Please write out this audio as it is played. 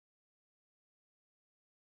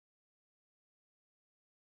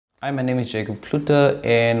Hi, my name is Jacob Cloete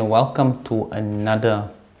and welcome to another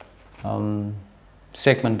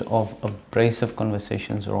segment of Abrasive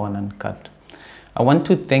Conversations, Raw and Uncut. I want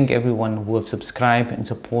to thank everyone who have subscribed and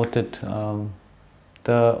supported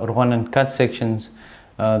the Raw and Uncut sections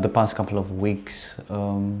the past couple of weeks.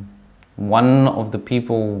 One of the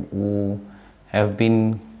people who have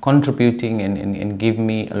been contributing and give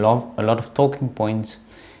me a lot of talking points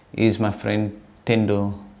is my friend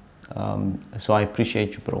Tendo. So I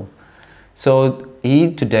appreciate you, bro. So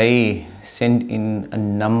he today sent in a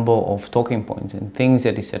number of talking points and things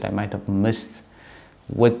that he said I might have missed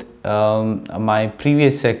with my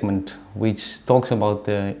previous segment, which talks about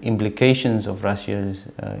the implications of Russia's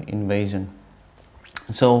invasion.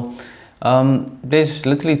 So there's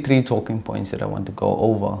literally 3 talking points that I want to go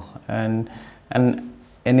over, and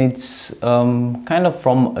it's kind of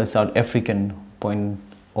from a South African point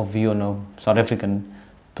of view, South African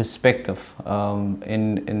perspective,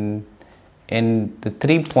 and the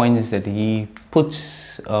 3 points that he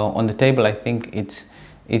puts on the table, I think it's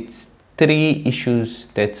 3 issues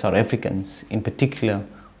that South Africans in particular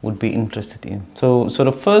would be interested in. So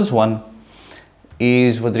the first one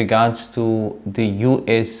is with regards to the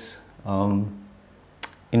US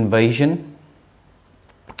invasion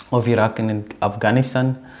of Iraq and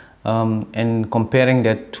Afghanistan, and comparing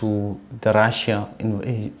that to the Russia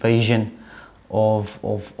invasion of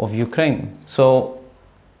Ukraine. So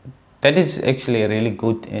that is actually a really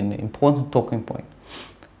good and important talking point,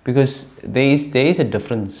 because there is a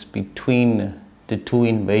difference between the 2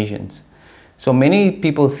 invasions. So many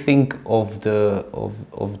people think of the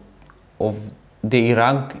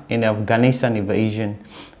Iraq and Afghanistan invasion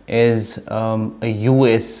as a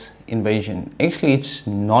US invasion. Actually, it's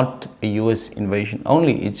not a US invasion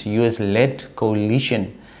only. It's US-led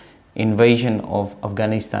coalition invasion of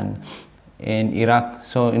Afghanistan and Iraq.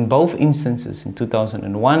 So in both instances, in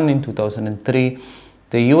 2001 and 2003,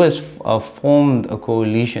 the US formed a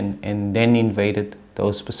coalition and then invaded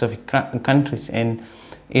those specific countries, and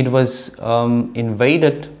it was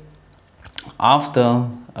invaded after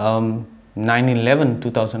 9/11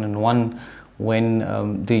 2001,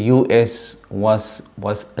 when the US was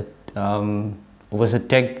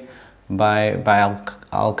attacked by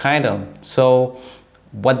Al-Qaeda. So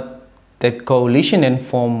what that coalition then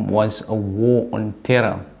formed was a war on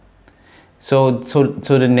terror. So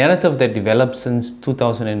the narrative that developed since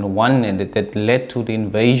 2001 and that led to the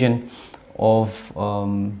invasion of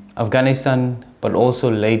Afghanistan, but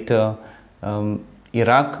also later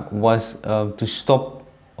Iraq, was to stop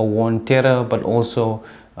a war on terror, but also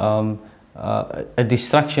a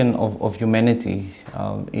destruction of humanity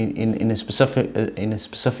in a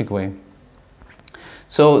specific way.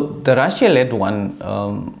 So the Russia-led one,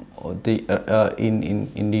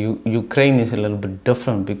 in the Ukraine, is a little bit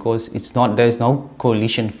different, because there's no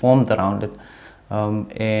coalition formed around it,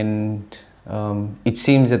 and it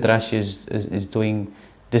seems that Russia is doing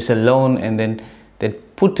this alone, and then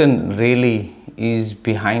that Putin really is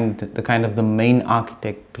behind the main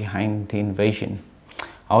architect behind the invasion.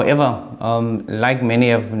 However, like many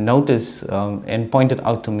have noticed and pointed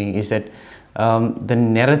out to me, is that the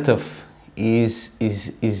narrative is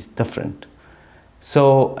different.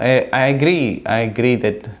 So I agree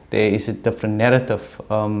that there is a different narrative,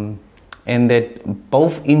 and that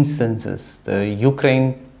both instances, the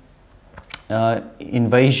Ukraine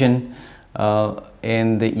invasion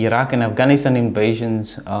and the Iraq and Afghanistan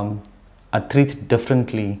invasions, are treated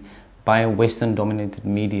differently by Western dominated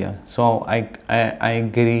media. So I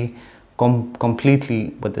agree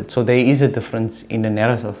completely with it. So there is a difference in the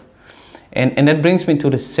narrative, and that brings me to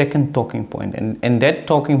the second talking point, and that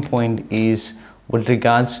talking point is with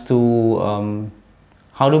regards to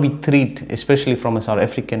how do we treat, especially from a South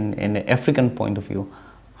African and African point of view,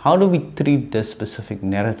 how do we treat this specific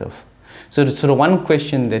narrative? So the one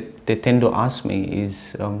question that they tend to ask me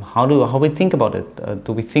is how we think about it.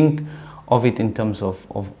 Do we think of it in terms of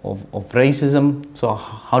racism? So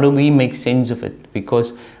how do we make sense of it?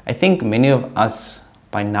 Because I think many of us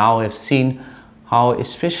by now have seen how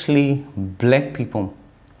especially black people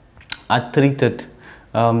are treated.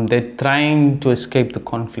 They're trying to escape the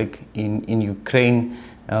conflict in Ukraine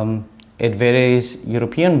at various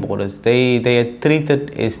European borders. They are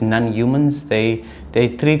treated as non-humans. They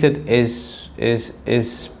treated as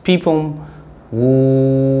people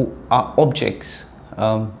who are objects,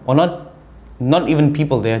 or not even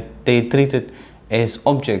people. They're treated as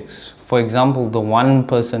objects. For example, the one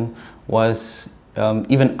person was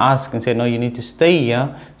even asked and said, "No, you need to stay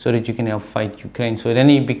here so that you can help fight Ukraine." So then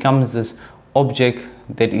he becomes this object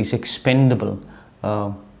that is expendable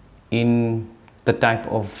in the type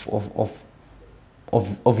of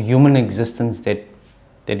human existence that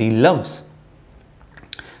that he loves.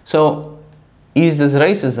 So is this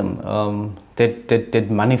racism that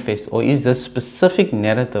manifests, or is this specific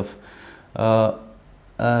narrative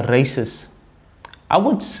racist? I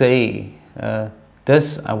would say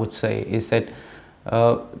is that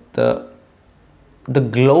the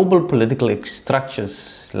global political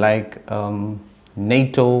structures like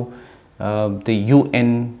NATO, the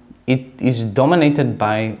UN, it is dominated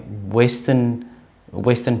by Western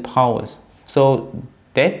powers. So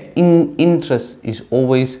that interest is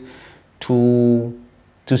always to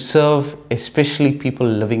serve especially people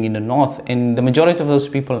living in the north, and the majority of those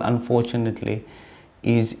people, unfortunately,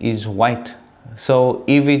 is white. So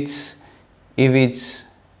if it's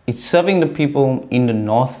serving the people in the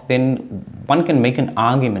north, then one can make an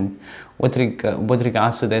argument with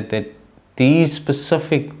regards to that these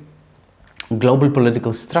specific global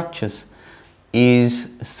political structures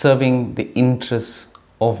is serving the interests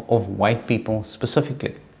of white people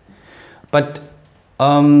specifically. But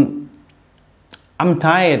I'm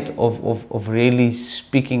tired of really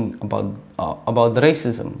speaking about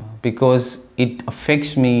racism, because it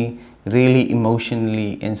affects me really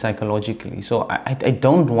emotionally and psychologically. So I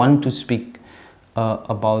don't want to speak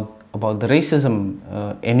about the racism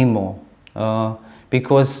anymore,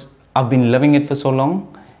 because I've been living it for so long,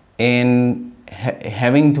 and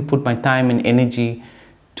having to put my time and energy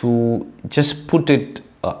to just put it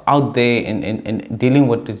out there and dealing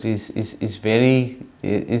with it is very,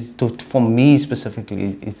 for me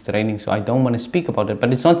specifically, it's draining. So I don't want to speak about it,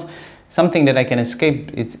 but it's not something that I can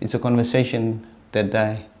escape. It's a conversation that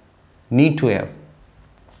I need to have.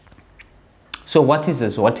 So what is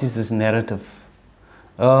this narrative?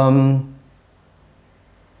 I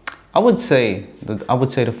would say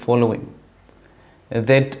the following,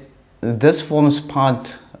 that this forms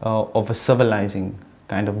part of a civilizing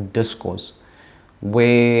kind of discourse,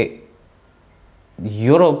 where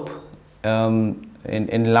Europe and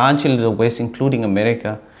largely the West, including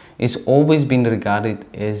America, is always been regarded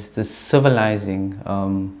as the civilizing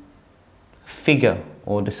figure,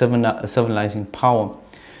 or the civilizing power.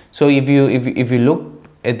 So if you look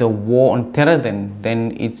at the war on terror,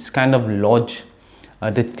 then it's kind of lodged.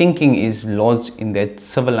 The thinking is lodged in that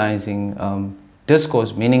civilizing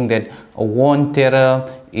discourse, meaning that a war on terror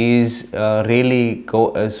is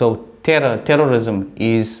terrorism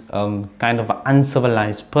is kind of an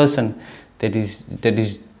uncivilized person that is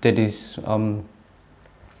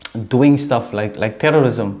doing stuff like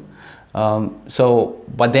terrorism. So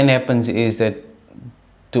what then happens is that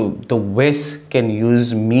the West can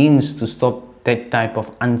use means to stop that type of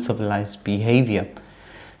uncivilized behavior.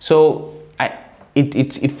 So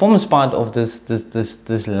it forms part of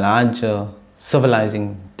this larger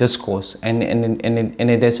civilizing discourse, and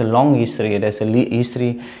it has a long history. It has a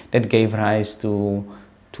history that gave rise to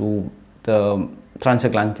the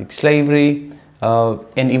transatlantic slavery,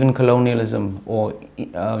 and even colonialism,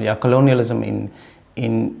 colonialism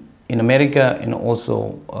in America, and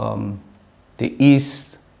also the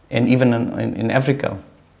East, and even in Africa.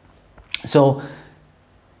 So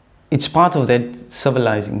it's part of that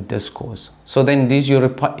civilizing discourse. So then these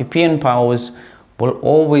European powers will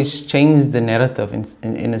always change the narrative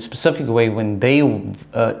in a specific way when they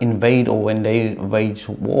invade, or when they wage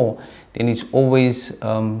war. Then it's always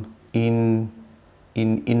in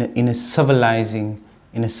a civilizing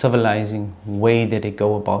way that they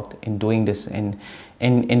go about in doing this, and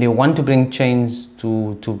they want to bring change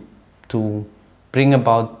to bring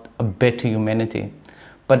about a better humanity.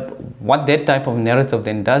 But what that type of narrative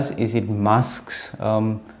then does is it masks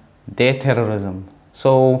their terrorism.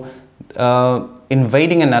 So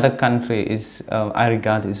invading another country is, I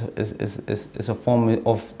regard, is a form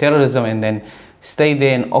of terrorism, and then stay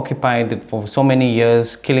there and occupy it for so many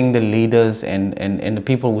years, killing the leaders and the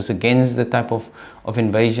people who's against the type of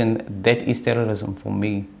invasion. That is terrorism for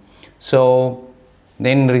me. So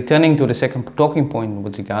then, returning to the second talking point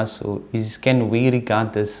with regards to can we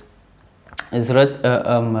regard this as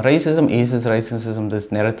racism? Is this racism,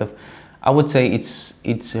 this narrative? I would say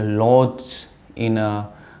it's lodged in a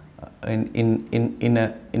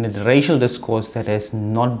racial discourse that has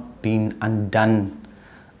not been undone,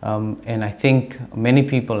 and I think many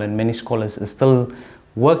people and many scholars are still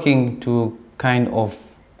working to kind of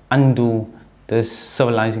undo this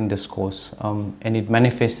civilizing discourse, and it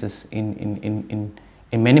manifests in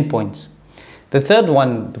many points. The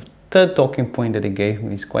third talking point that he gave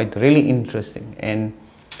me is quite really interesting, and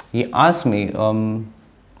he asked me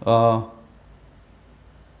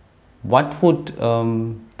what would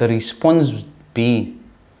the response be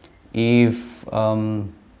if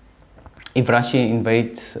Russia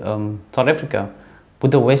invades South Africa?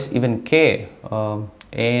 Would the West even care?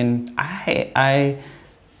 And I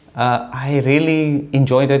I really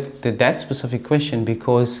enjoyed that specific question,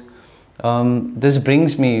 because this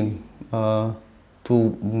brings me to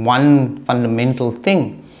one fundamental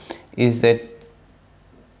thing, is that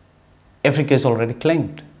Africa is already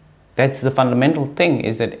claimed. That's the fundamental thing,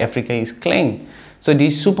 is that Africa is claimed. So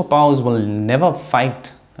these superpowers will never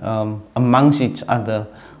fight amongst each other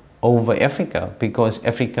over Africa, because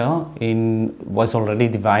Africa was already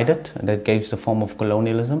divided. That gave the form of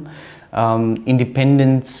colonialism.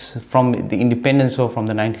 Independence from the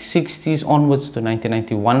 1960s onwards to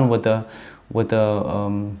 1991, with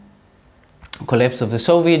the collapse of the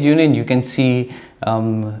Soviet Union, you can see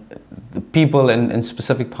the people and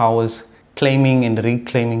specific powers claiming and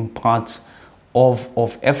reclaiming parts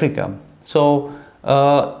of Africa. So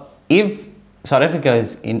if South Africa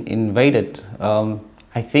is invaded,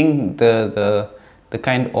 I think the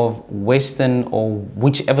kind of Western or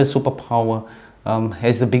whichever superpower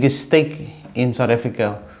has the biggest stake in South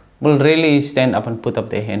Africa will really stand up and put up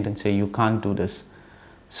their hand and say, you can't do this.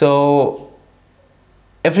 So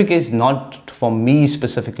Africa is not, for me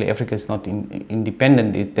specifically, Africa is not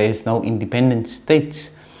independent. There is no independent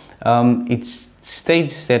states. It's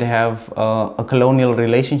states that have a colonial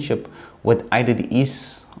relationship with either the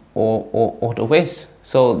East or the West.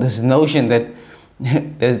 So this notion that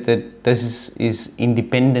that this is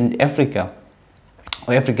independent Africa,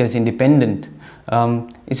 or Africa is independent,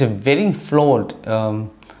 is a very flawed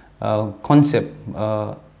concept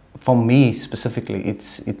for me specifically.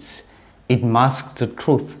 It masks the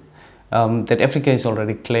truth that Africa is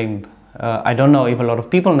already claimed. I don't know if a lot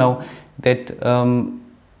of people know that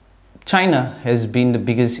China has been the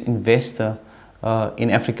biggest investor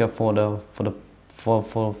in Africa for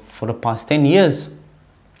the past 10 years.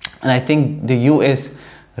 And I think the US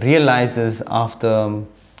realizes after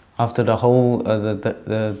the whole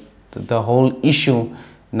the whole issue,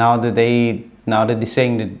 now that they're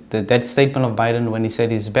saying that statement of Biden when he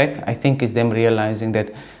said he's back, I think is them realizing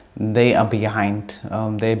that they are behind.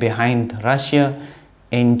 They're behind Russia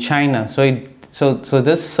and China. So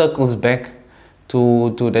this circles back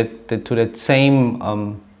to that same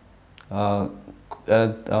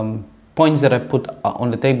points that I put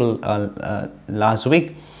on the table last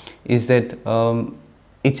week, is that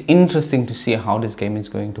it's interesting to see how this game is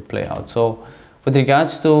going to play out. So with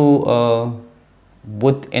regards to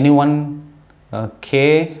would anyone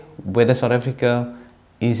care whether South Africa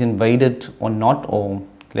is invaded or not, or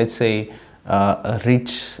let's say a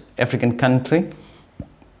rich African country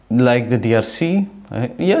like the DRC,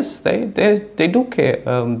 yes, they do care.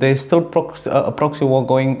 There's still a proxy war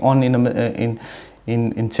going on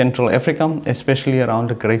in Central Africa, especially around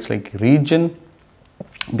the Great Lake region,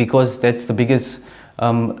 because that's the biggest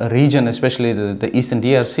region, especially the Eastern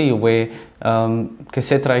DRC, where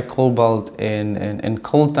cassiterite, cobalt, and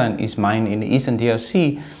coltan is mined in the Eastern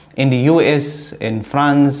DRC. In the US and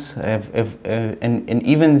France and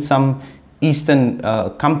even some Eastern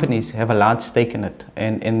companies have a large stake in it,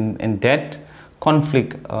 and that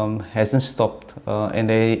conflict hasn't stopped, and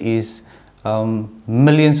there is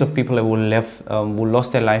millions of people who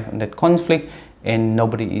lost their life in that conflict, and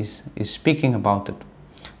nobody is speaking about it.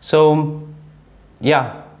 So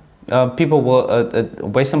yeah, people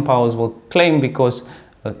Western powers will claim, because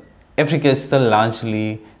Africa is still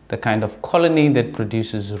largely the kind of colony that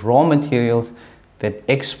produces raw materials, that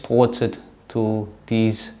exports it to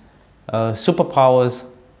these superpowers,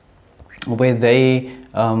 where they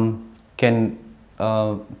can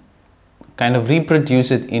kind of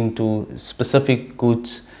reproduce it into specific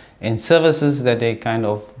goods and services that they kind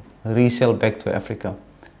of resell back to Africa.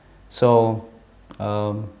 So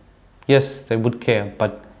yes, they would care,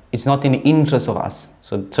 but it's not in the interest of us.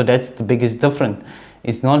 So that's the biggest difference.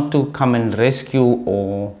 It's not to come and rescue,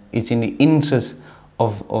 or it's in the interest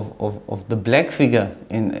of the black figure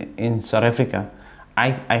in South Africa.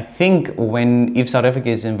 I think if South Africa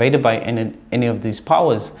is invaded by any of these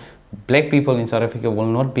powers, black people in South Africa will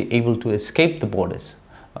not be able to escape the borders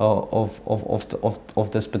of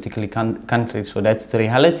this particular country. So that's the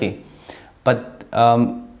reality. But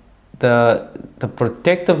the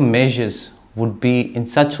protective measures would be in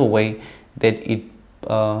such a way that it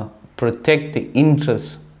protect the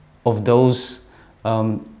interests of those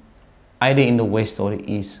either in the West or the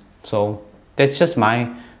East. So that's just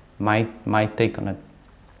my take on it.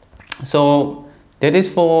 So that is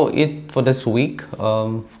for it for this week,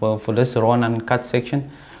 for this Raw and Uncut section.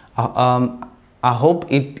 I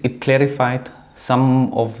hope it clarified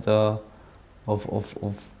some of the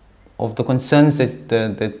concerns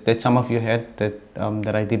that some of you had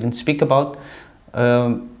that I didn't speak about.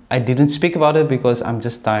 I didn't speak about it because I'm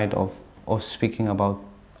just tired of speaking about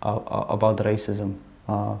racism.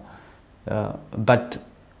 But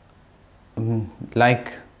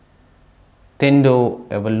like Tendo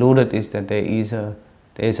have alluded, is that there is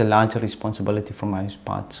a larger responsibility from my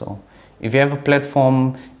part. So if you have a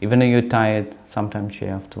platform, even though you're tired, sometimes you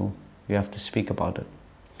have to speak about it.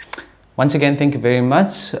 Once again, thank you very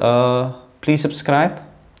much. Please subscribe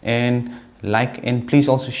and like, and please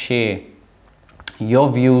also share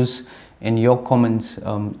your views and your comments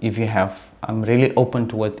if you have. I'm really open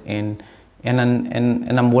to it, and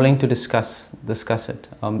I'm willing to discuss it.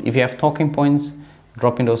 If you have talking points,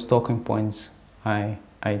 drop in those talking points. I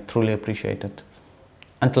truly appreciate it.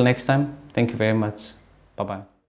 Until next time, thank you very much. Bye bye.